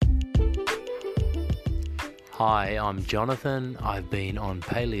Hi, I'm Jonathan. I've been on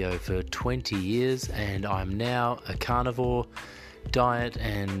paleo for 20 years and I'm now a carnivore diet,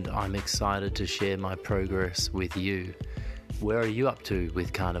 and I'm excited to share my progress with you. Where are you up to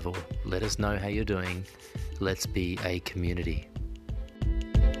with carnivore? Let us know how you're doing. Let's be a community.